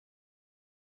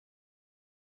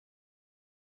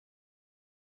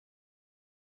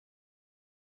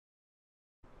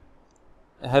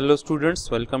Hello students,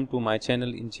 welcome to my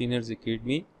channel Engineers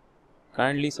Academy.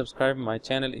 Kindly subscribe my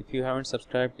channel if you haven't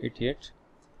subscribed it yet.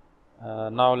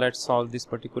 Now let's solve this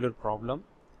particular problem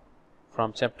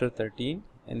from chapter 13.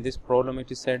 In this problem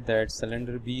it is said that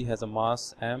cylinder B has a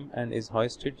mass m and is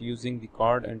hoisted using the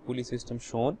cord and pulley system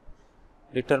shown.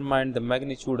 Determine the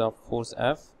magnitude of force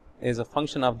F as a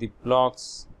function of the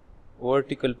block's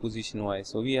vertical position y.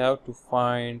 So we have to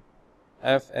find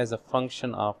F as a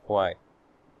function of y,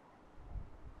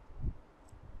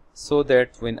 so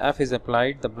that when F is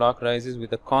applied, the block rises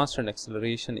with a constant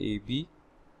acceleration AB,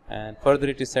 and further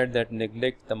it is said that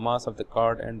neglect the mass of the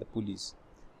cord and the pulleys,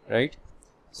 right?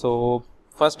 So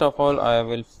first of all, I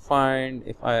will find,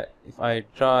 if I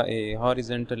draw a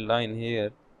horizontal line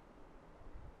here,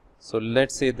 so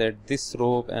let's say that this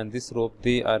rope and this rope,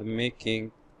 they are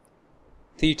making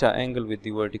theta angle with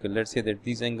the vertical. Let's say that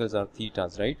these angles are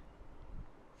thetas, right?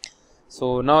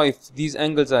 So now if these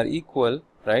angles are equal,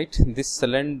 right,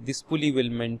 this pulley will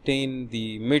maintain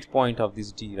the midpoint of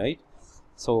this D, right?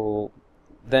 So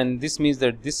then this means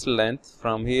that this length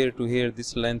from here to here,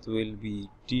 this length will be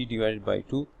D divided by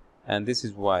 2, and this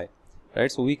is y,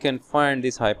 right? So we can find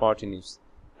this hypotenuse,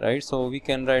 right? So we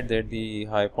can write that the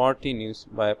hypotenuse,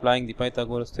 by applying the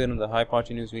Pythagoras theorem, the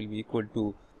hypotenuse will be equal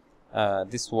to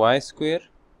this y square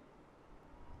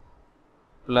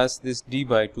plus this D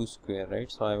by 2 square,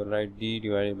 right? So I will write D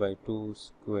divided by 2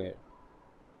 square.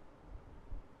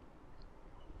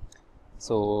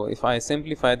 So if I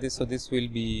simplify this, so this will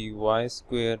be y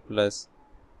square plus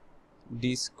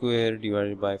D square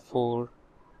divided by 4.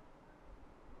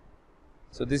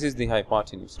 So this is the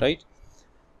hypotenuse, right?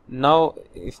 Now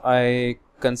if I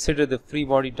consider the free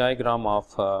body diagram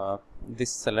of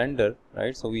this cylinder,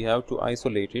 right? So we have to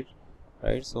isolate it,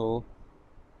 right? So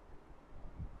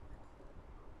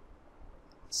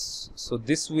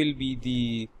this will be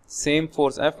the same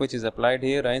force F which is applied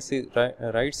here, right?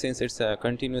 Since it's a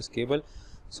continuous cable,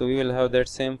 so we will have that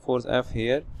same force F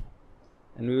here,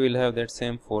 and we will have that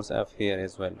same force F here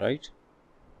as well, right?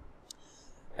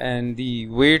 And the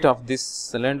weight of this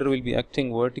cylinder will be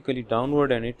acting vertically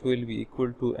downward, and it will be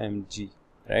equal to mg,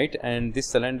 right? And this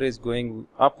cylinder is going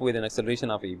up with an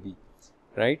acceleration of ab,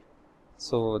 right?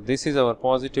 So this is our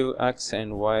positive x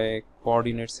and y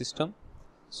coordinate system.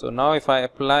 So now if I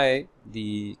apply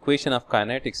the equation of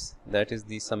kinetics, that is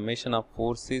the summation of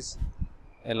forces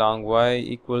along y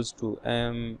equals to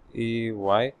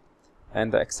ma(y),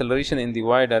 and the acceleration in the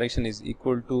y direction is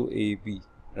equal to ab,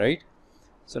 right?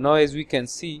 So now as we can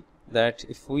see that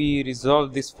if we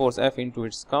resolve this force F into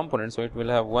its components, so it will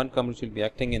have one component which will be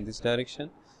acting in this direction,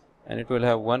 and it will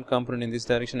have one component in this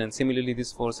direction, and similarly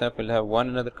this force F will have one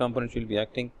another component which will be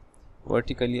acting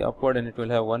vertically upward, and it will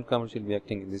have one component which will be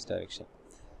acting in this direction.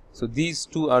 So these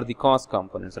two are the cos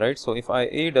components, right? So if I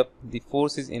add up the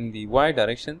forces in the y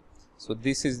direction, so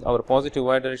this is our positive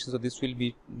y direction, so this will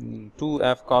be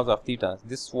 2f cos of theta.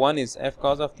 This one is f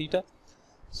cos of theta,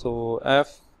 so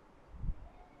f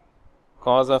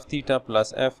cos of theta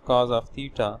plus f cos of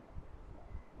theta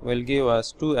will give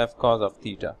us 2f cos of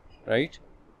theta, right?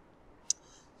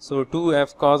 So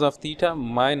 2f cos of theta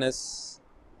minus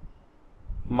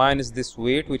this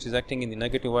weight which is acting in the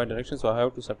negative y direction, so I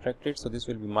have to subtract it. So this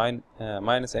will be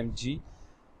minus mg,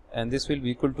 and this will be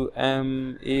equal to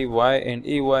may, and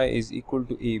ay is equal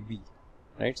to ab,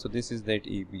 right? So this is that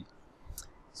ab.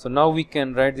 So now we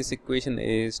can write this equation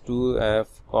as 2f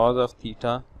cos of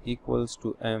theta equals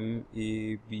to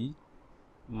mab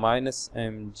minus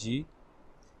mg,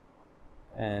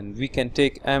 and we can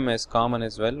take m as common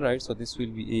as well, right? So this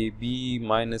will be ab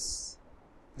minus,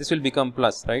 this will become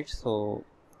plus, right? So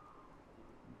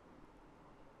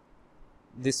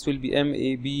this will be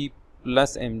mab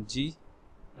plus mg,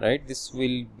 right? This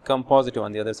will become positive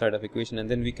on the other side of equation,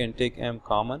 and then we can take m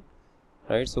common,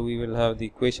 right? So we will have the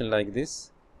equation like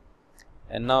this.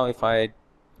 And now if I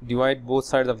divide both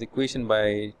sides of the equation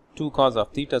by 2 cos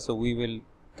of theta, so we will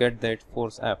get that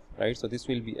force F, right? So this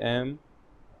will be m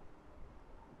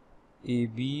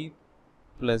ab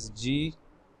plus g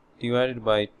divided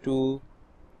by 2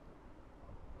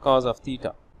 cos of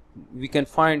theta. We can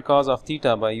find cos of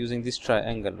theta by using this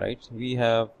triangle, right? We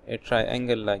have a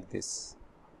triangle like this.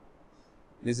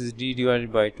 This is d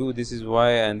divided by 2, this is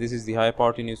y, and this is the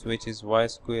hypotenuse, which is y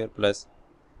square plus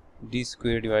d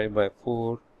square divided by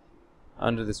 4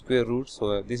 under the square root.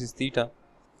 So this is theta.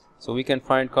 So we can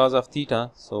find cos of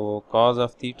theta. So cos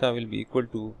of theta will be equal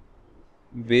to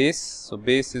base. So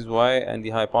base is y and the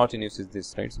hypotenuse is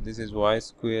this, right? So this is y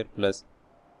square plus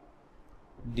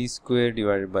d square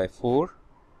divided by 4.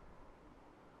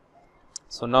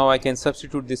 So now I can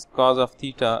substitute this cos of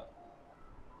theta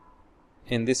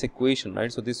in this equation, right?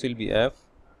 So this will be f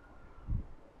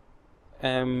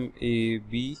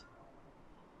MAB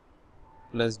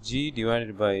plus G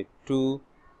divided by 2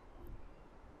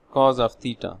 cos of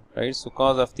theta, right? So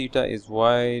cos of theta is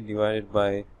y divided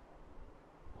by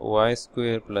y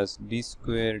square plus d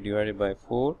square divided by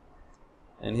 4,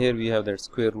 and here we have that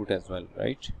square root as well,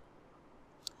 right?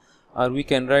 Or we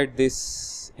can write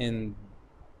this in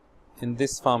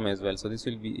this form as well. So this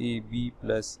will be AB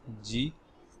plus G.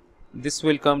 This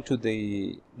will come to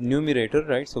the numerator,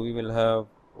 right? So we will have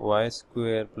y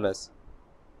square plus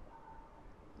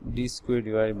d square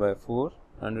divided by 4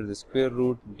 under the square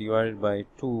root divided by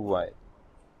 2y,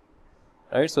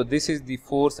 right? So this is the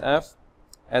force F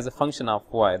as a function of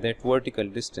y, that vertical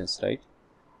distance, right?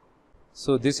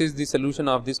 So this is the solution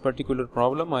of this particular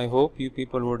problem. I hope you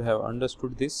people would have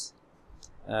understood this.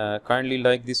 Kindly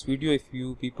like this video if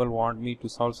you people want me to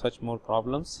solve such more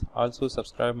problems. Also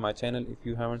subscribe my channel if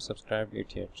you haven't subscribed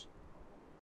it yet.